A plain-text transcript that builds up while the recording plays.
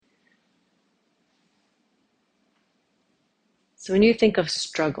So when you think of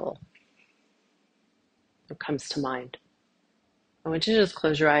struggle, what comes to mind? I want you to just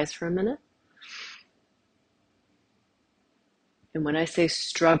close your eyes for a minute. And when I say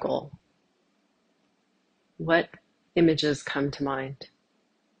struggle, what images come to mind?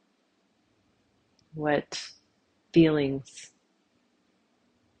 What feelings?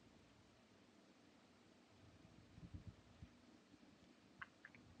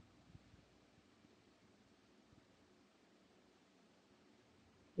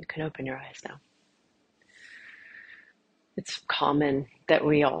 You can open your eyes now. It's common that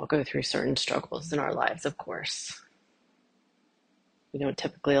we all go through certain struggles in our lives, of course. We don't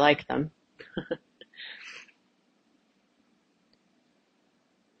typically like them.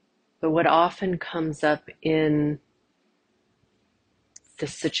 But what often comes up in the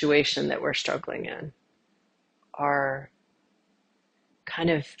situation that we're struggling in are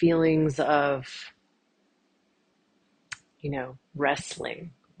kind of feelings of,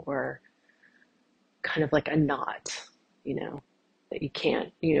 wrestling, or kind of like a knot, that you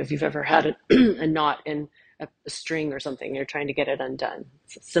can't, if you've ever had a knot in a string or something, you're trying to get it undone.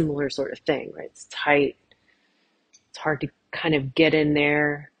 It's a similar sort of thing, right? It's tight. It's hard to kind of get in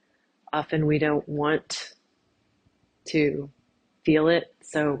there. Often we don't want to feel it,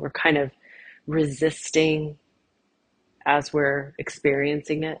 so we're kind of resisting as we're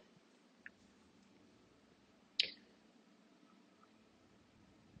experiencing it.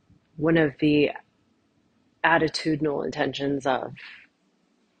 One of the attitudinal intentions of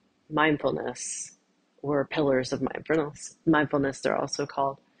mindfulness, or pillars of mindfulness they're also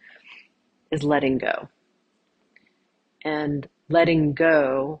called, is letting go. And letting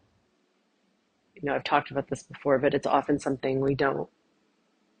go, I've talked about this before, but it's often something we don't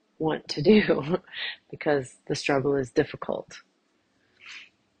want to do because the struggle is difficult.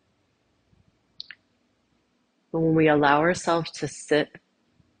 But when we allow ourselves to sit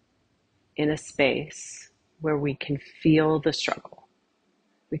in a space where we can feel the struggle,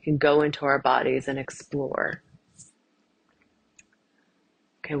 we can go into our bodies and explore.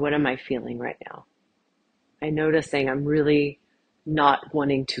 Okay, what am I feeling right now? I'm noticing I'm really not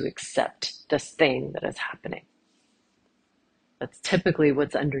wanting to accept this thing that is happening. That's typically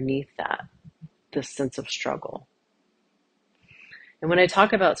what's underneath that, this sense of struggle. And when I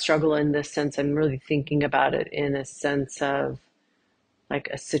talk about struggle in this sense, I'm really thinking about it in a sense of like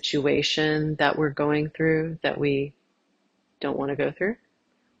a situation that we're going through that we don't want to go through,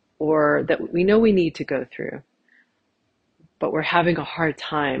 or that we know we need to go through, but we're having a hard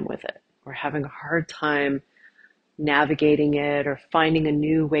time with it. We're having a hard time navigating it or finding a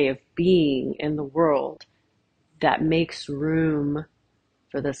new way of being in the world that makes room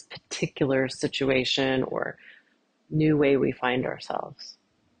for this particular situation or new way we find ourselves.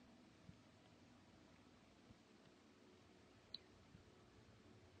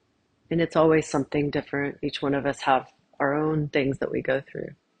 And it's always something different. Each one of us have our own things that we go through.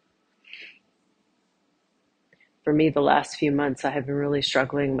 For me, the last few months, I have been really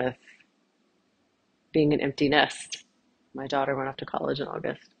struggling with being an empty nest. My daughter went off to college in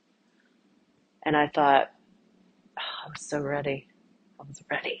August. And I thought, I was so ready. I was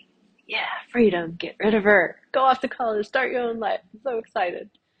ready. Yeah, freedom, get rid of her. Go off to college, start your own life. I'm so excited.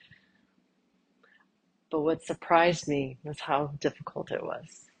 But what surprised me was how difficult it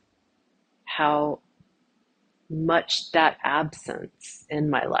was. How much that absence in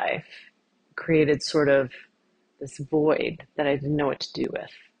my life created sort of this void that I didn't know what to do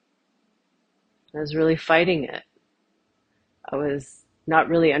with. I was really fighting it. I was not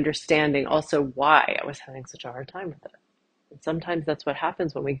really understanding also why I was having such a hard time with it. And sometimes that's what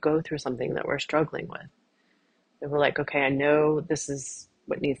happens when we go through something that we're struggling with. And we're like, okay, I know this is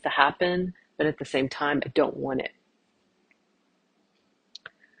what needs to happen, but at the same time, I don't want it.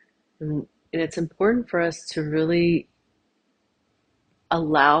 And it's important for us to really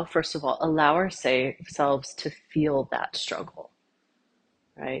first of all, allow ourselves to feel that struggle,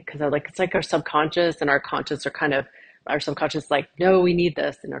 right? Because it's like our subconscious and our conscious are kind of, our subconscious like, no, we need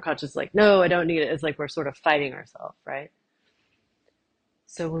this. And our conscious is like, no, I don't need it. It's like we're sort of fighting ourselves, right?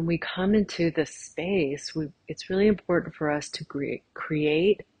 So when we come into this space, it's really important for us to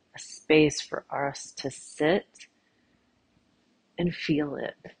create a space for us to sit and feel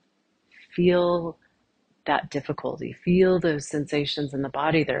it. Feel that difficulty. Feel those sensations in the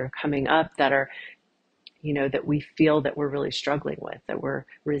body that are coming up that are, that we feel that we're really struggling with, that we're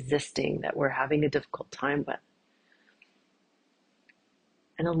resisting, that we're having a difficult time with.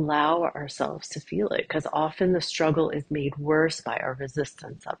 And allow ourselves to feel it, because often the struggle is made worse by our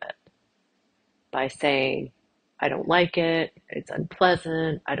resistance of it. By saying, I don't like it, it's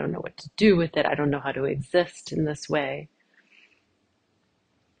unpleasant, I don't know what to do with it, I don't know how to exist in this way.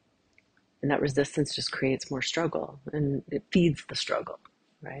 And that resistance just creates more struggle and it feeds the struggle,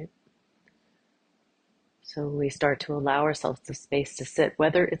 right? So we start to allow ourselves the space to sit,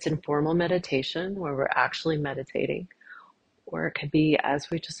 whether it's in formal meditation where we're actually meditating, or it could be as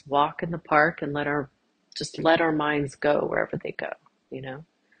we just walk in the park and let our minds go wherever they go, you know,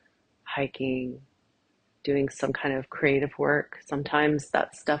 hiking, doing some kind of creative work. Sometimes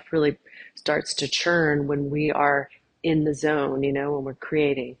that stuff really starts to churn when we are in the zone, you know, when we're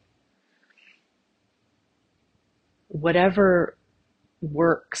creating. Whatever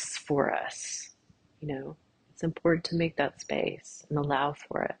works for us, you know, it's important to make that space and allow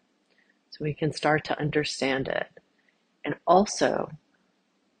for it so we can start to understand it. And also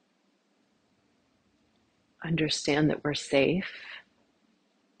understand that we're safe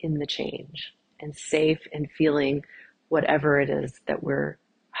in the change and safe in feeling whatever it is that we're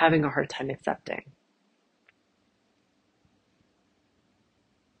having a hard time accepting.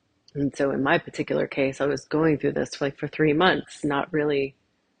 And so in my particular case, I was going through this for 3 months, not really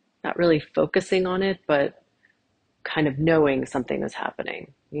focusing on it, but kind of knowing something was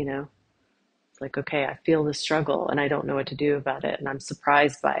happening, you know? It's like, okay, I feel the struggle and I don't know what to do about it. And I'm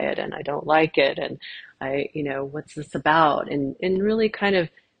surprised by it and I don't like it. And what's this about? And really kind of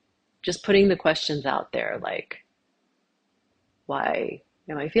just putting the questions out there, like, why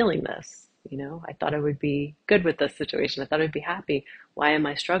am I feeling this? You know, I thought I would be good with this situation. I thought I'd be happy. Why am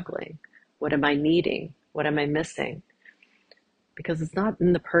I struggling? What am I needing? What am I missing? Because it's not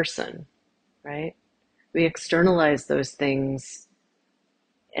in the person, right? We externalize those things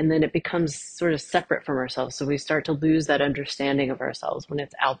and then it becomes sort of separate from ourselves. So we start to lose that understanding of ourselves when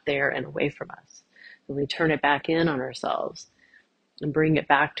it's out there and away from us. When we turn it back in on ourselves and bring it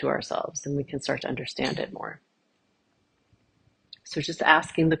back to ourselves, then we can start to understand it more. So just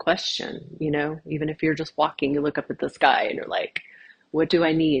asking the question, you know, even if you're just walking, you look up at the sky and you're like, what do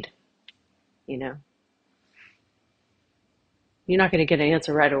I need? You know, you're not going to get an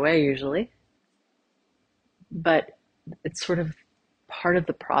answer right away usually, but it's sort of part of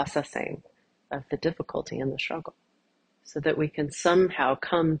the processing of the difficulty and the struggle so that we can somehow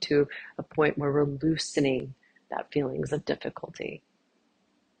come to a point where we're loosening that feelings of difficulty.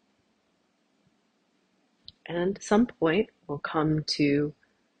 And at some point, we'll come to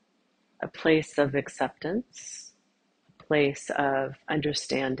a place of acceptance, a place of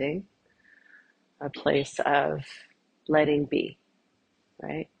understanding, a place of letting be,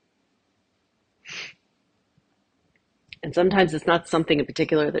 right? And sometimes it's not something in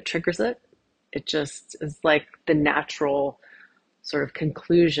particular that triggers it. It just is like the natural sort of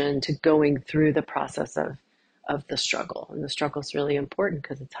conclusion to going through the process of the struggle. And the struggle is really important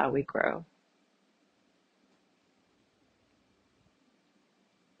because it's how we grow.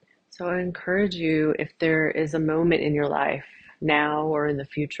 So I encourage you, if there is a moment in your life now or in the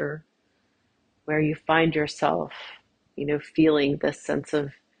future where you find yourself, you know, feeling this sense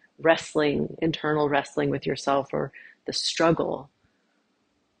of wrestling, internal wrestling with yourself or the struggle,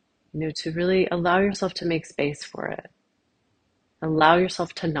 you know, to really allow yourself to make space for it. Allow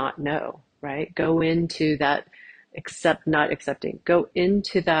yourself to not know, right? Go into that not accepting. Go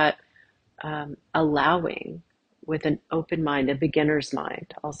into that allowing with an open mind, a beginner's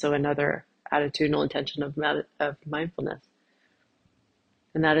mind, also another attitudinal intention of mindfulness.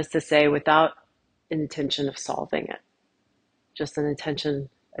 And that is to say, without an intention of solving it, just an intention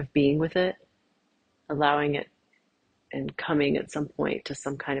of being with it, allowing it, and coming at some point to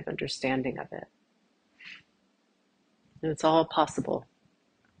some kind of understanding of it. And it's all possible.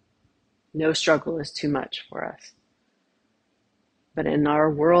 No struggle is too much for us. But in our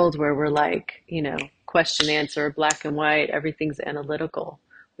world where we're like, you know, question, answer, black and white, everything's analytical,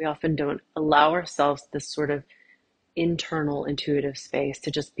 we often don't allow ourselves this sort of internal intuitive space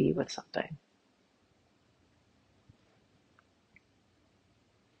to just be with something.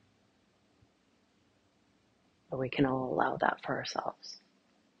 But we can all allow that for ourselves.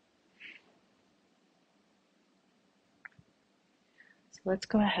 So let's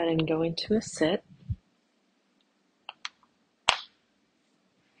go ahead and go into a sit.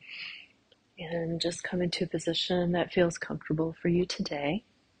 And just come into a position that feels comfortable for you today.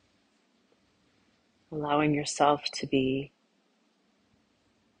 Allowing yourself to be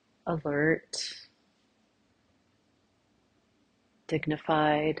alert,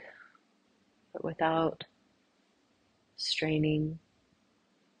 dignified, but without straining,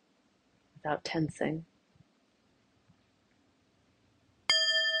 without tensing.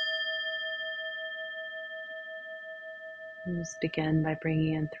 And just begin by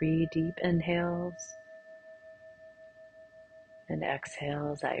bringing in 3 deep inhales and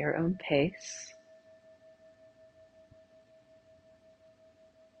exhales at your own pace.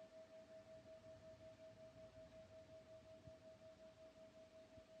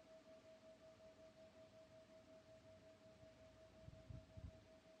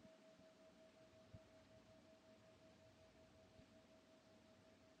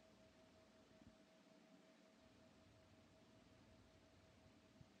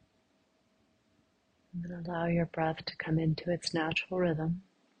 And allow your breath to come into its natural rhythm.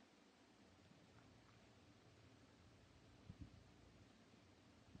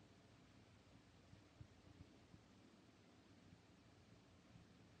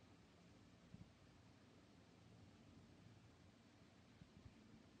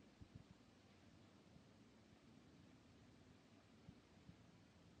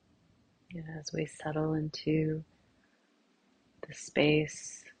 And as we settle into the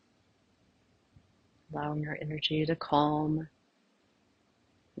space, allowing our energy to calm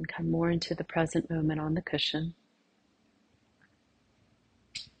and come more into the present moment on the cushion,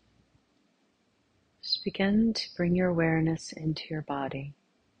 just begin to bring your awareness into your body,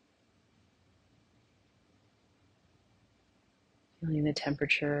 feeling the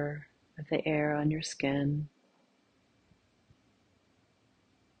temperature of the air on your skin,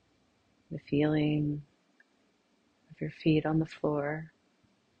 the feeling of your feet on the floor,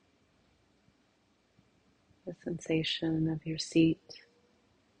 the sensation of your seat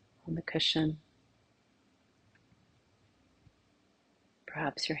on the cushion,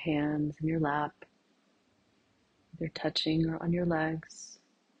 perhaps your hands in your lap, either touching or on your legs,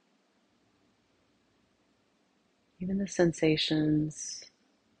 even the sensations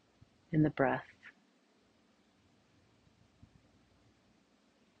in the breath.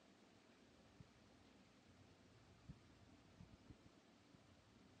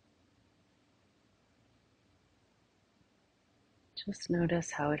 Just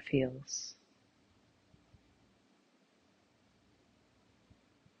notice how it feels.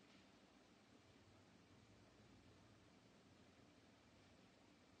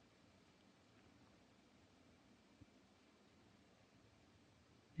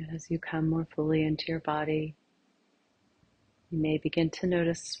 And as you come more fully into your body, you may begin to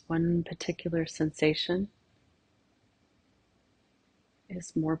notice one particular sensation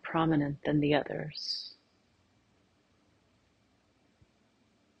is more prominent than the others.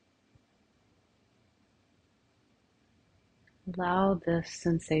 Allow this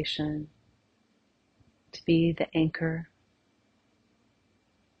sensation to be the anchor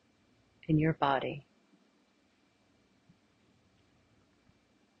in your body.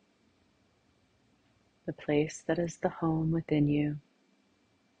 The place that is the home within you,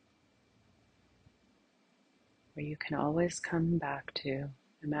 where you can always come back to,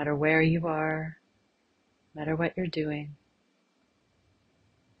 no matter where you are, no matter what you're doing,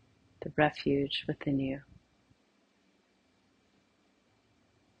 the refuge within you.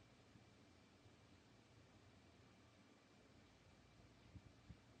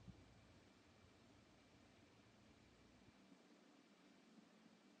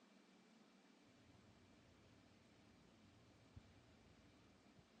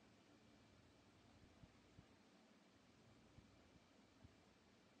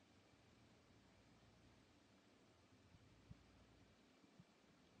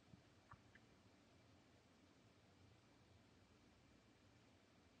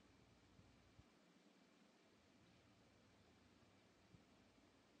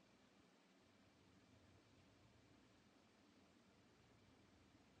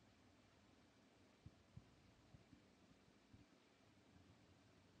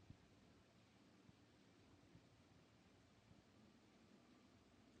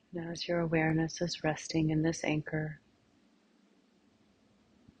 And as your awareness is resting in this anchor,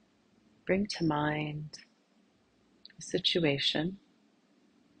 bring to mind a situation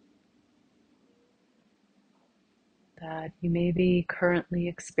that you may be currently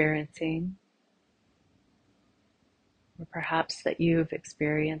experiencing, or perhaps that you've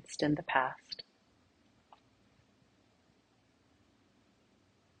experienced in the past.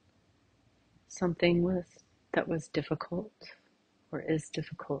 Something that was difficult or is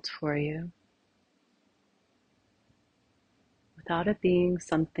difficult for you, without it being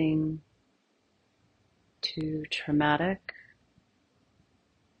something too traumatic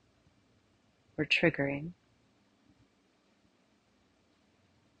or triggering.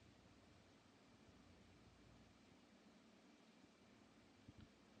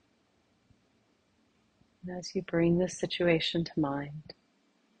 And as you bring this situation to mind,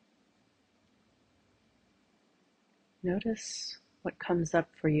 notice what comes up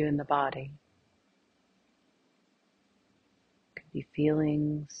for you in the body. It could be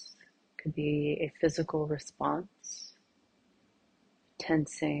feelings, it could be a physical response,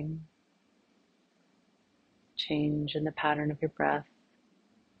 tensing, change in the pattern of your breath.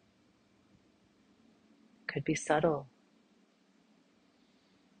 It could be subtle.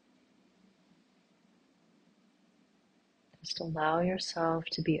 Just allow yourself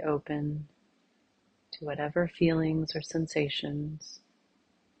to be open to whatever feelings or sensations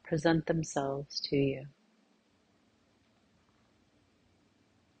present themselves to you.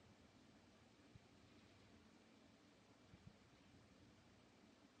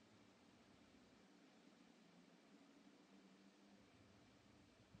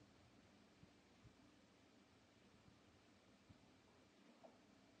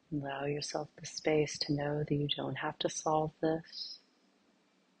 Allow yourself the space to know that you don't have to solve this.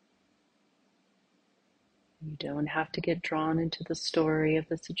 You don't have to get drawn into the story of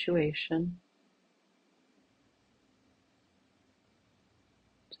the situation.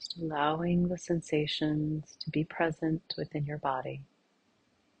 Just allowing the sensations to be present within your body.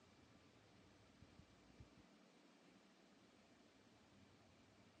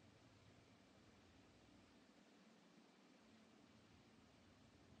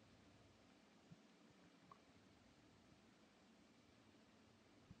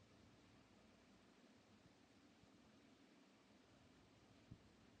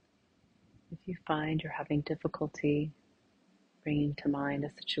 If you find you're having difficulty bringing to mind a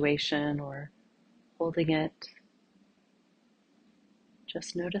situation or holding it,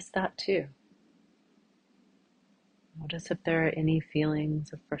 just notice that too. Notice if there are any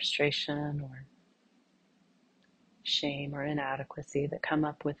feelings of frustration or shame or inadequacy that come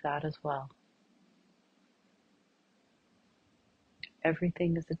up with that as well.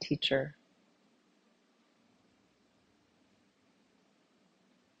 Everything is a teacher.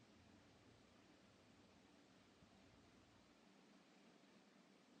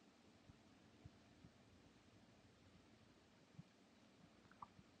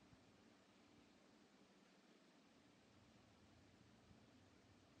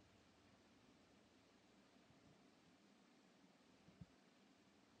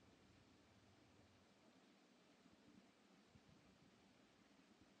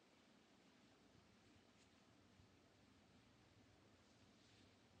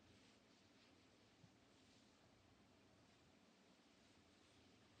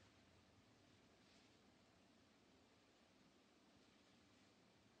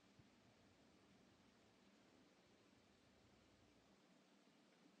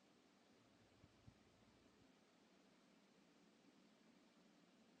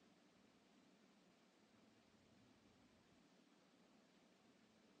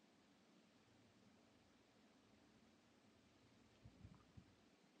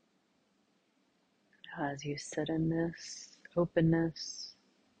 As you sit in this openness,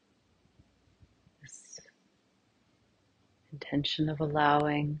 this intention of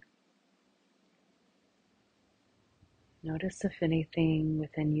allowing, notice if anything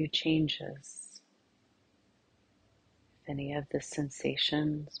within you changes, if any of the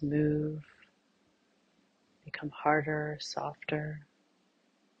sensations move, become harder, softer.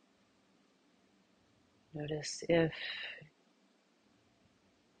 Notice if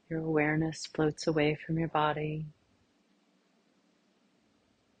your awareness floats away from your body,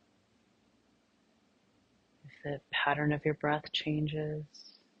 if the pattern of your breath changes,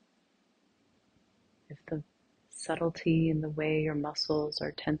 if the subtlety in the way your muscles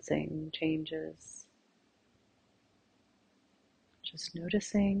are tensing changes. Just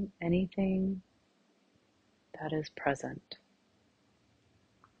noticing anything that is present.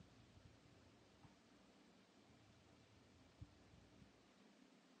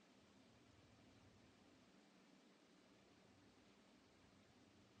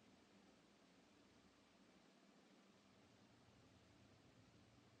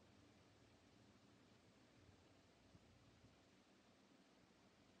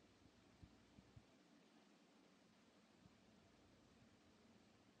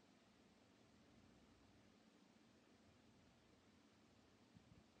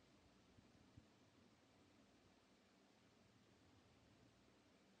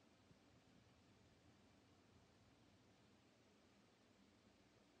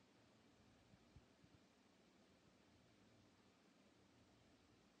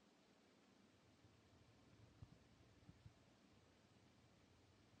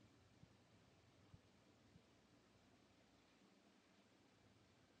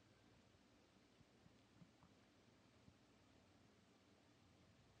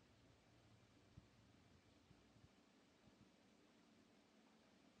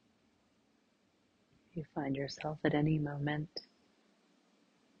 You find yourself at any moment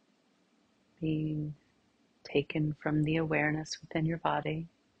being taken from the awareness within your body,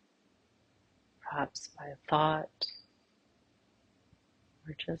 perhaps by a thought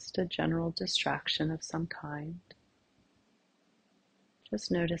or just a general distraction of some kind.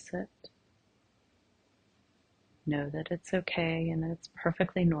 Just notice it. Know that it's okay and that it's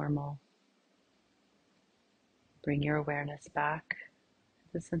perfectly normal. Bring your awareness back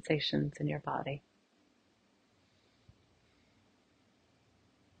the sensations in your body.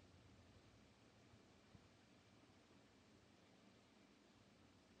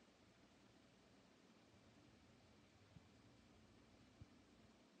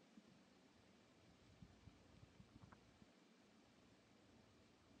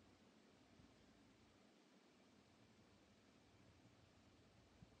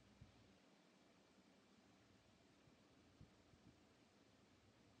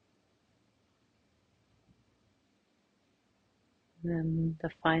 And then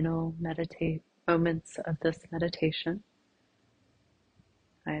the final meditate moments of this meditation,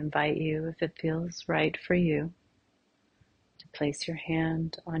 I invite you, if it feels right for you, to place your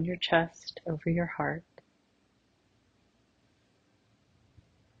hand on your chest over your heart.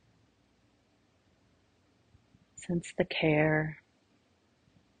 Sense the care,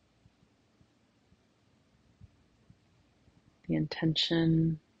 the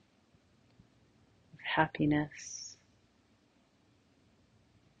intention of happiness,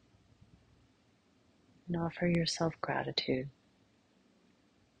 and offer yourself gratitude.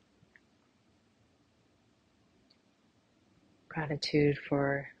 Gratitude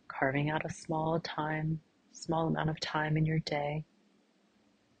for carving out a small amount of time in your day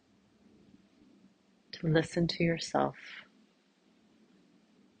to listen to yourself,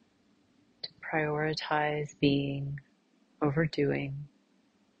 to prioritize being over doing,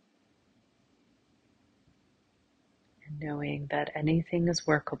 and knowing that anything is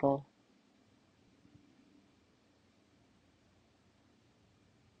workable.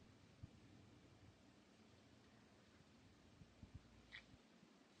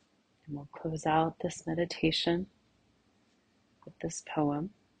 And we'll close out this meditation with this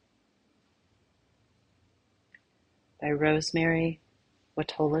poem by Rosemary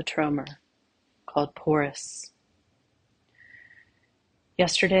Watola Tromer called Porous.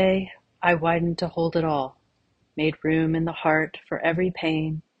 Yesterday, I widened to hold it all, made room in the heart for every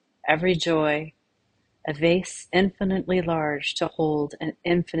pain, every joy, a vase infinitely large to hold an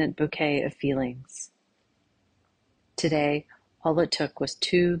infinite bouquet of feelings. Today, all it took was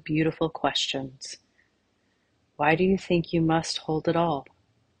two beautiful questions. Why do you think you must hold it all?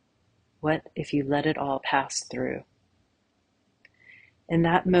 What if you let it all pass through? In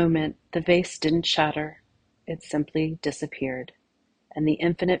that moment, the vase didn't shatter. It simply disappeared. And the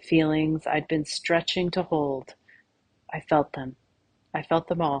infinite feelings I'd been stretching to hold, I felt them. I felt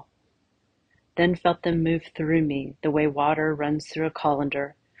them all. Then felt them move through me the way water runs through a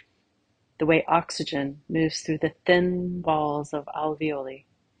colander, the way oxygen moves through the thin walls of alveoli,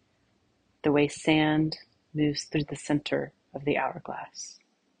 the way sand moves through the center of the hourglass.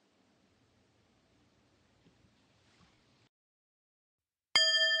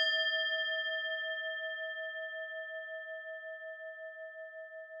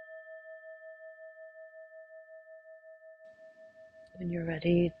 When you're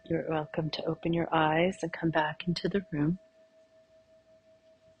ready, you're welcome to open your eyes and come back into the room.